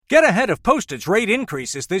Get ahead of postage rate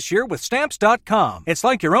increases this year with Stamps.com. It's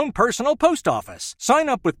like your own personal post office. Sign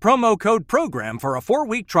up with promo code PROGRAM for a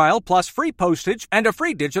 4-week trial plus free postage and a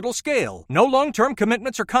free digital scale. No long-term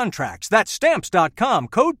commitments or contracts. That's Stamps.com,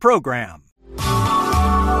 code PROGRAM.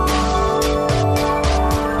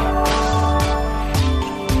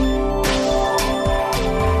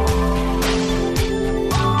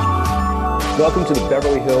 Welcome to the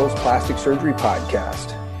Beverly Hills Plastic Surgery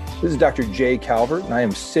Podcast. This is Dr. Jay Calvert, and I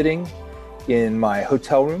am sitting in my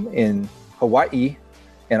hotel room in Hawaii,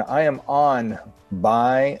 and I am on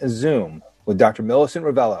by Zoom with Dr. Millicent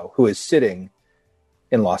Rovelo, who is sitting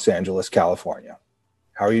in Los Angeles, California.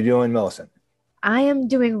 How are you doing, Millicent? I am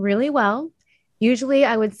doing really well. Usually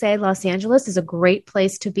I would say Los Angeles is a great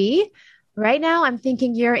place to be. Right now, I'm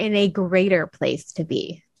thinking you're in a greater place to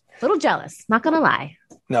be. A little jealous, not going to lie.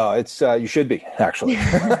 No, it's you should be, actually.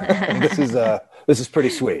 This is pretty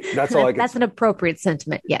sweet. That's all I can That's say. an appropriate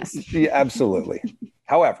sentiment, yes. Yeah, absolutely.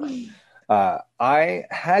 However, I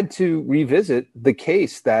had to revisit the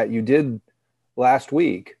case that you did last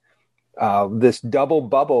week, this double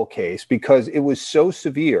bubble case, because it was so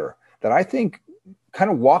severe that I think kind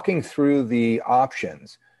of walking through the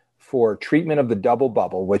options for treatment of the double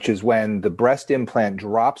bubble, which is when the breast implant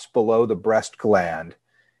drops below the breast gland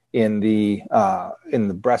in the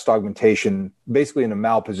breast augmentation, basically in a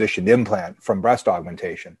malpositioned implant from breast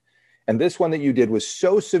augmentation. And this one that you did was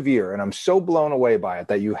so severe, and I'm so blown away by it,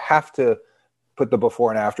 that you have to put the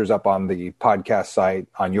before and afters up on the podcast site,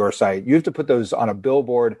 on your site. You have to put those on a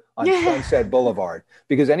billboard on Sunset Boulevard,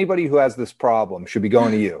 because anybody who has this problem should be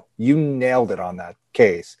going to you. You nailed it on that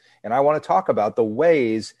case. And I want to talk about the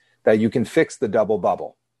ways that you can fix the double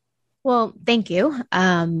bubble. Well, thank you.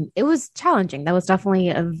 It was challenging. That was definitely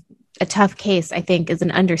a tough case, I think, is an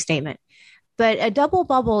understatement. But a double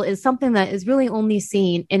bubble is something that is really only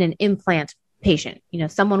seen in an implant patient. You know,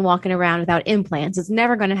 someone walking around without implants is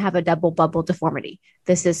never going to have a double bubble deformity.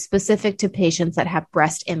 This is specific to patients that have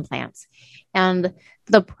breast implants. And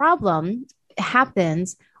the problem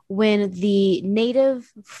happens when the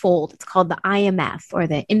native fold, it's called the IMF, or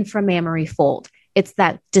the inframammary fold. It's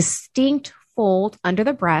that distinct fold under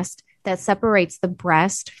the breast that separates the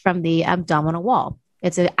breast from the abdominal wall.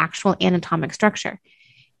 It's an actual anatomic structure.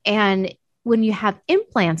 And when you have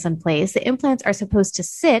implants in place, the implants are supposed to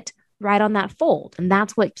sit right on that fold, and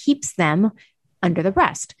that's what keeps them under the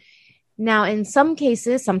breast. Now, in some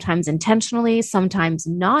cases, sometimes intentionally, sometimes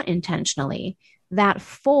not intentionally, that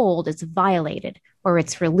fold is violated or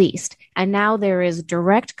it's released. And now there is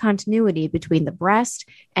direct continuity between the breast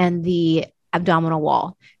and the abdominal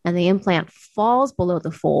wall, and the implant falls below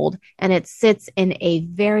the fold, and it sits in a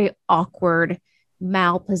very awkward,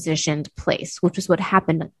 malpositioned place, which is what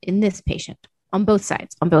happened in this patient on both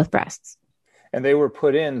sides, on both breasts. And they were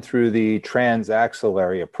put in through the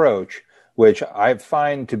transaxillary approach, which I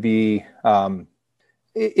find to be,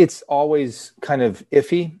 it's always kind of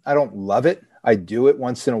iffy. I don't love it. I do it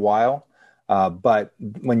once in a while. But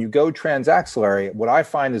when you go transaxillary, what I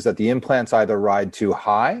find is that the implants either ride too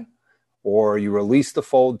high, or you release the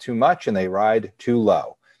fold too much and they ride too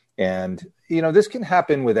low. And, you know, this can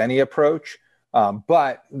happen with any approach.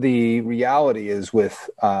 But the reality is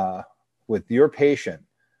with your patient,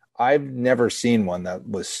 I've never seen one that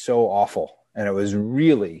was so awful. And it was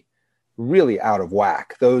really, really out of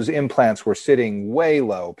whack. Those implants were sitting way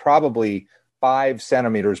low, probably 5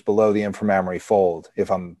 centimeters below the inframammary fold,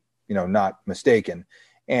 if I'm, not mistaken.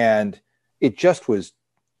 And it just was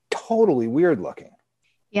totally weird looking.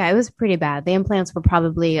 Yeah, it was pretty bad. The implants were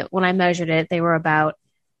probably, when I measured it, they were about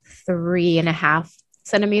 3.5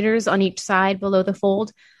 centimeters on each side below the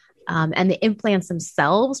fold. And the implants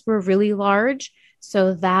themselves were really large.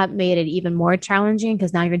 So that made it even more challenging,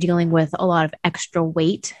 because now you're dealing with a lot of extra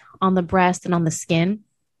weight on the breast and on the skin.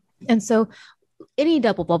 And so any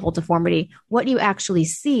double bubble deformity, what you actually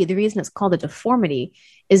see, the reason it's called a deformity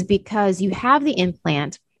is because you have the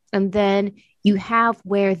implant, and then you have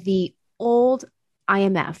where the old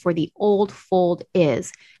IMF, where the old fold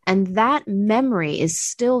is, and that memory is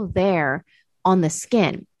still there on the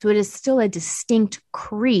skin. So it is still a distinct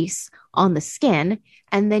crease on the skin.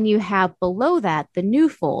 And then you have below that the new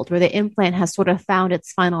fold, where the implant has sort of found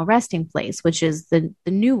its final resting place, which is the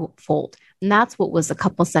new fold. And that's what was a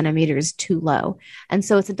couple centimeters too low. And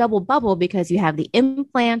so it's a double bubble, because you have the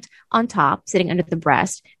implant on top sitting under the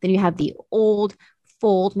breast, then you have the old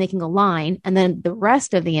fold making a line, and then the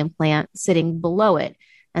rest of the implant sitting below it.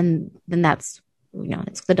 And then that's,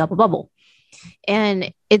 it's the double bubble.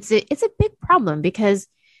 And it's a big problem, because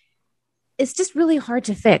it's just really hard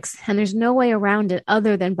to fix. And there's no way around it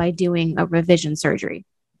other than by doing a revision surgery.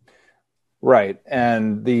 Right.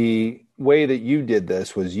 And the way that you did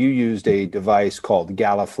this was you used a device called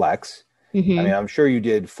Galaflex. Mm-hmm. I mean, I'm sure you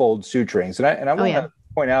did fold suturings. And I want to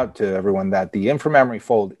point out to everyone that the inframemory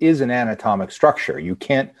fold is an anatomic structure. You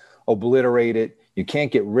can't obliterate it. You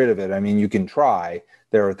can't get rid of it. I mean, you can try.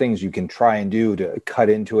 There are things you can try and do to cut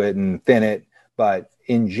into it and thin it. But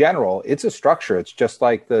in general, it's a structure. It's just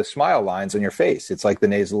like the smile lines on your face. It's like the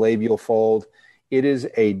nasolabial fold. It is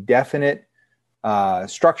a definite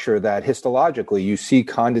structure that histologically you see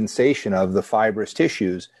condensation of the fibrous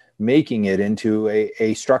tissues, making it into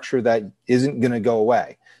a structure that isn't going to go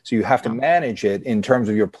away. So you have to manage it in terms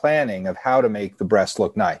of your planning of how to make the breast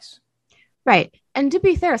look nice. Right. And to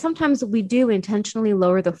be fair, sometimes we do intentionally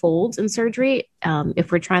lower the folds in surgery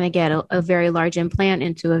if we're trying to get a very large implant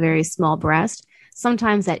into a very small breast.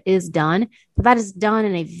 Sometimes that is done, but that is done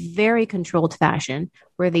in a very controlled fashion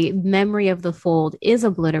where the memory of the fold is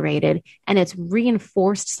obliterated and it's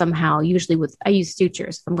reinforced somehow, usually I use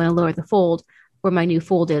sutures. If I'm going to lower the fold, where my new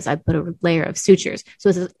fold is, I put a layer of sutures.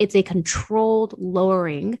 So it's a controlled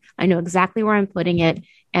lowering. I know exactly where I'm putting it,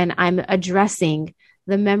 and I'm addressing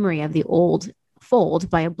the memory of the old fold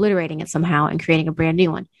by obliterating it somehow and creating a brand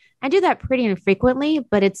new one. I do that pretty infrequently,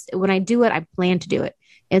 but when I do it, I plan to do it.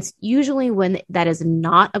 It's usually when that is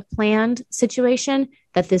not a planned situation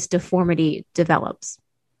that this deformity develops.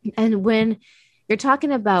 And when you're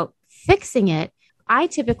talking about fixing it, I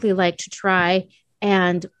typically like to try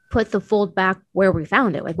and put the fold back where we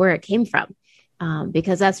found it, like where it came from,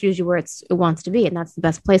 because that's usually where it wants to be. And that's the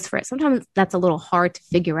best place for it. Sometimes that's a little hard to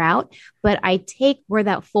figure out, but I take where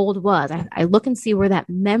that fold was. I look and see where that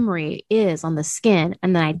memory is on the skin,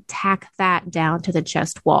 and then I tack that down to the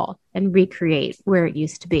chest wall and recreate where it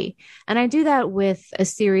used to be. And I do that with a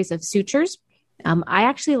series of sutures. I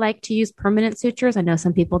actually like to use permanent sutures. I know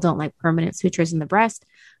some people don't like permanent sutures in the breast.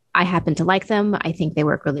 I happen to like them. I think they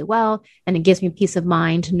work really well, and it gives me peace of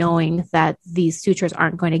mind knowing that these sutures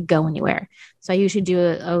aren't going to go anywhere. So I usually do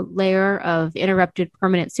a layer of interrupted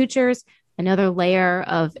permanent sutures, another layer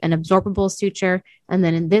of an absorbable suture, and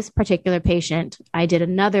then in this particular patient, I did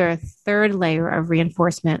another third layer of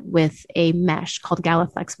reinforcement with a mesh called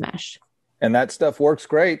Galaflex mesh. And that stuff works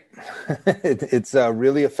great. It's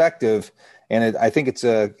really effective. And I think it's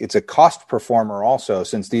a cost performer also,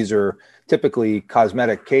 since these are typically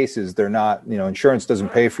cosmetic cases. They're not, insurance doesn't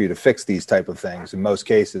pay for you to fix these type of things in most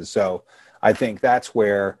cases. So I think that's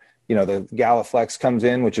where, the Galaflex comes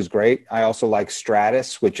in, which is great. I also like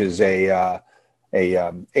Stratus, which is a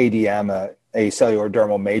ADM, a cellular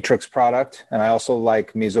dermal matrix product. And I also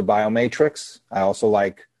like Mesobiomatrix. I also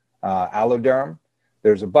like Alloderm.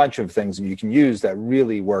 There's a bunch of things that you can use that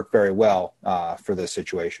really work very well for this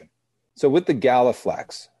situation. So with the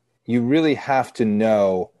Galaflex, you really have to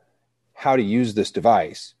know how to use this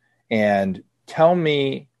device. And tell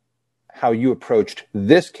me how you approached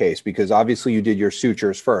this case, because obviously you did your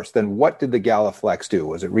sutures first. Then what did the Galaflex do?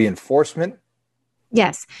 Was it reinforcement?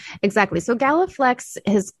 Yes, exactly. So Galaflex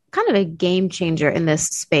is kind of a game changer in this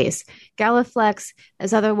space. Galaflex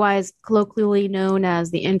is otherwise colloquially known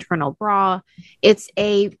as the internal bra. It's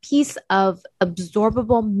a piece of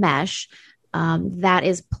absorbable mesh that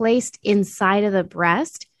is placed inside of the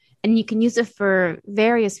breast, and you can use it for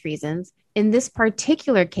various reasons. In this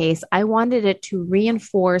particular case, I wanted it to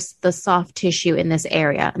reinforce the soft tissue in this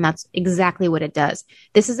area, and that's exactly what it does.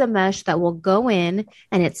 This is a mesh that will go in,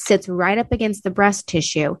 and it sits right up against the breast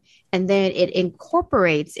tissue, and then it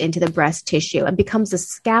incorporates into the breast tissue and becomes a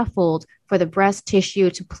scaffold for the breast tissue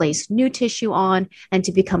to place new tissue on and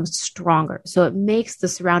to become stronger. So it makes the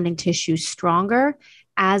surrounding tissue stronger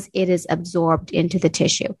as it is absorbed into the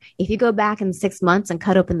tissue. If you go back in 6 months and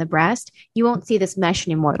cut open the breast, you won't see this mesh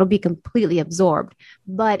anymore. It'll be completely absorbed.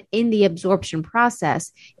 But in the absorption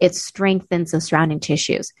process, it strengthens the surrounding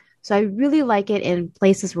tissues. So I really like it in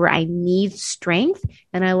places where I need strength,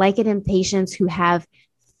 and I like it in patients who have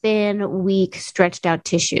thin, weak, stretched out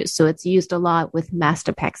tissues. So it's used a lot with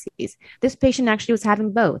mastopexies. This patient actually was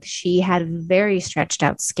having both. She had very stretched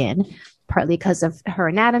out skin, partly because of her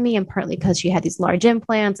anatomy and partly because she had these large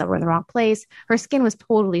implants that were in the wrong place. Her skin was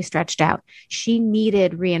totally stretched out. She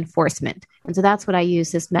needed reinforcement. And so that's what I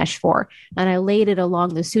used this mesh for. And I laid it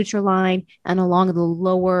along the suture line and along the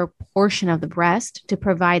lower portion of the breast to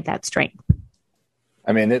provide that strength.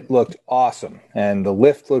 I mean, it looked awesome, and the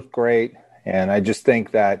lift looked great. And I just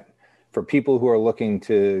think that for people who are looking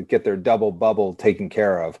to get their double bubble taken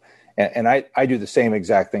care of, and I do the same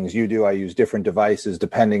exact things you do. I use different devices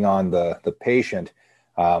depending on the patient,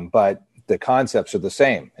 but the concepts are the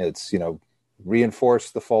same. It's, reinforce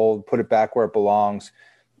the fold, put it back where it belongs,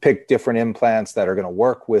 pick different implants that are going to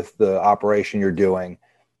work with the operation you're doing,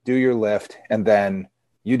 do your lift, and then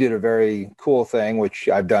you did a very cool thing, which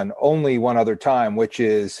I've done only one other time, which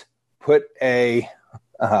is put a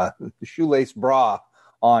shoelace bra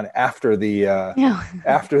on after the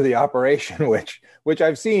after the operation, which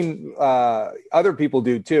I've seen other people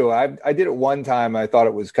do too. I did it one time. I thought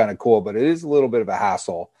it was kind of cool, but it is a little bit of a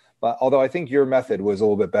hassle. But although I think your method was a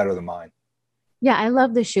little bit better than mine. Yeah, I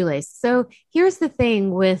love the shoelace. So here's the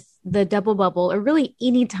thing with the double bubble, or really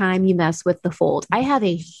any time you mess with the fold. I have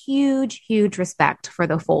a huge, huge respect for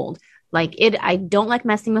the fold. I don't like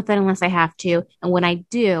messing with it unless I have to. And when I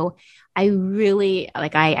do, I really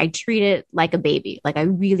I treat it like a baby. I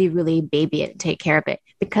really, really baby it and take care of it,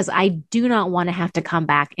 because I do not want to have to come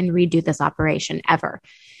back and redo this operation ever.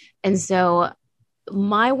 And so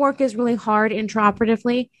my work is really hard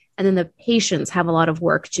intraoperatively. And then the patients have a lot of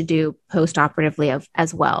work to do post-operatively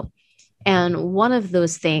as well. And one of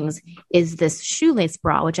those things is this shoelace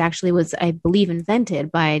bra, which actually was, I believe,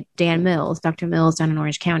 invented by Dan Mills, Dr. Mills down in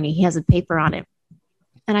Orange County. He has a paper on it.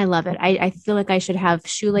 And I love it. I feel like I should have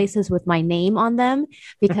shoelaces with my name on them,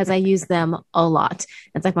 because I use them a lot.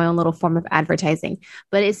 It's like my own little form of advertising.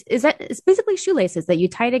 But it's basically shoelaces that you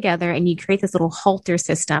tie together and you create this little halter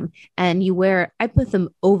system. And I put them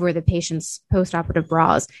over the patient's post-operative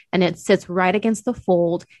bras, and it sits right against the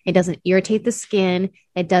fold. It doesn't irritate the skin.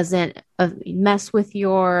 It doesn't mess with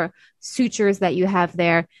your sutures that you have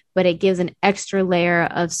there, but it gives an extra layer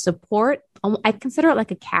of support. I consider it like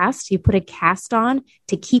a cast. You put a cast on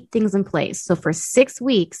to keep things in place. So for 6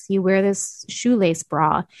 weeks, you wear this shoelace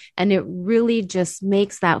bra, and it really just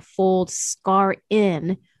makes that fold scar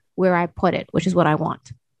in where I put it, which is what I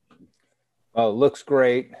want. Well, it looks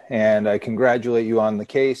great, and I congratulate you on the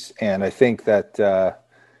case. And I think that, I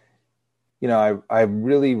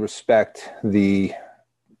really respect the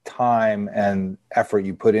time and effort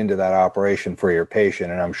you put into that operation for your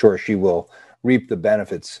patient, and I'm sure she will reap the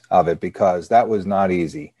benefits of it, because that was not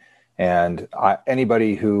easy. And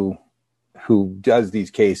anybody who does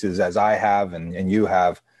these cases, as I have and you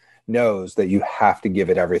have, knows that you have to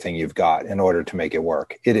give it everything you've got in order to make it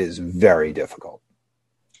work. It is very difficult.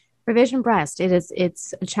 Revision breast,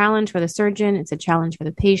 it's a challenge for the surgeon. It's a challenge for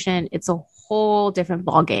the patient. It's a whole different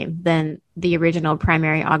ballgame than the original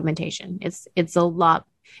primary augmentation. It's a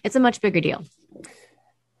much bigger deal.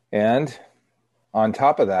 And on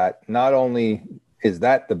top of that, not only is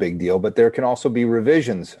that the big deal, but there can also be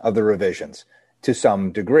revisions of the revisions to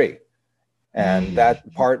some degree. And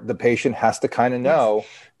that part, the patient has to kind of know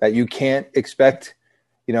that you can't expect,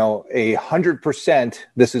 100%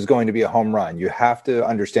 this is going to be a home run. You have to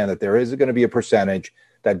understand that there is going to be a percentage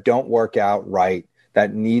that don't work out right,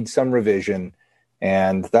 that need some revision.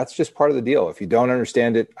 And that's just part of the deal. If you don't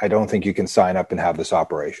understand it, I don't think you can sign up and have this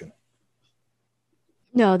operation.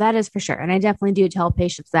 No, that is for sure. And I definitely do tell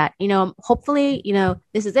patients that, hopefully,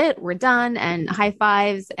 this is it, we're done, and high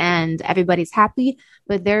fives and everybody's happy.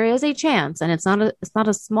 But there is a chance, and it's not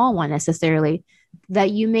a small one necessarily,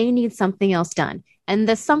 that you may need something else done. And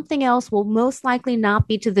the something else will most likely not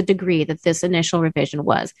be to the degree that this initial revision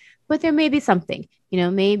was, but there may be something.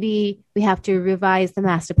 Maybe we have to revise the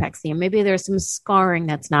mastopexy, or maybe there's some scarring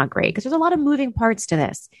that's not great, because there's a lot of moving parts to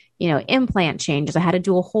this. Implant changes. I had to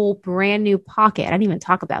do a whole brand new pocket. I didn't even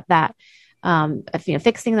talk about that.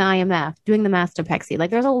 Fixing the IMF, doing the mastopexy.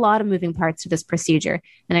 There's a lot of moving parts to this procedure,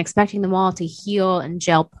 and expecting them all to heal and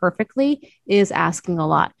gel perfectly is asking a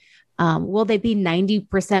lot. Will they be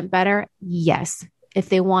 90% better? Yes. If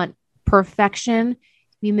they want perfection,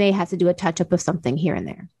 we may have to do a touch-up of something here and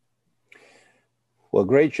there. Well,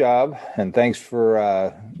 great job. And thanks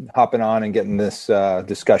for hopping on and getting this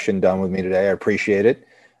discussion done with me today. I appreciate it.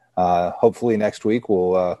 Hopefully next week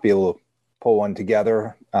we'll be able to pull one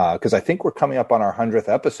together, because I think we're coming up on our 100th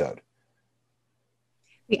episode.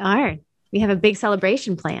 We are. We have a big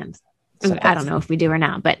celebration planned. I don't know if we do or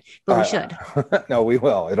not, but we should. No, we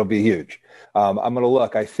will. It'll be huge. I'm going to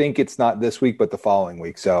look. I think it's not this week, but the following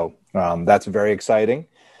week. So that's very exciting.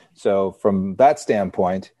 So from that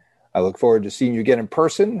standpoint, I look forward to seeing you again in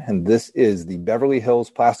person. And this is the Beverly Hills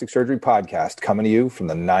Plastic Surgery Podcast, coming to you from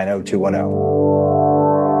the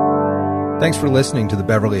 90210. Thanks for listening to the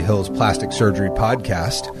Beverly Hills Plastic Surgery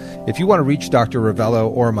Podcast. If you want to reach Dr. Rovelo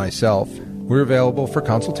or myself, we're available for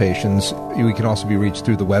consultations. We can also be reached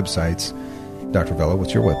through the websites. Dr. Rovelo,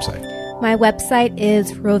 what's your website? My website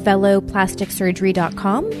is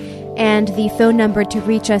roveloplasticsurgery.com, and the phone number to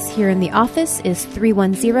reach us here in the office is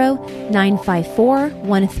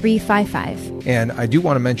 310-954-1355. And I do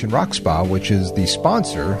want to mention Rock Spa, which is the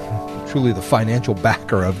sponsor, truly the financial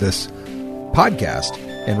backer of this podcast.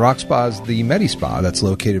 And Rock Spa is the Medi Spa that's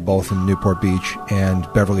located both in Newport Beach and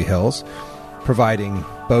Beverly Hills, providing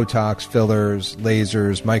Botox, fillers,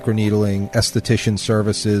 lasers, microneedling, esthetician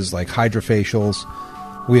services like hydrofacials.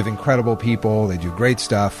 We have incredible people. They do great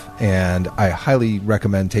stuff. And I highly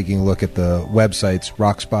recommend taking a look at the websites,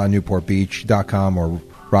 rockspanewportbeach.com or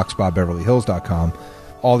rockspabeverlyhills.com.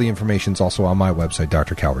 All the information is also on my website,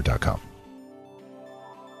 drcalvert.com.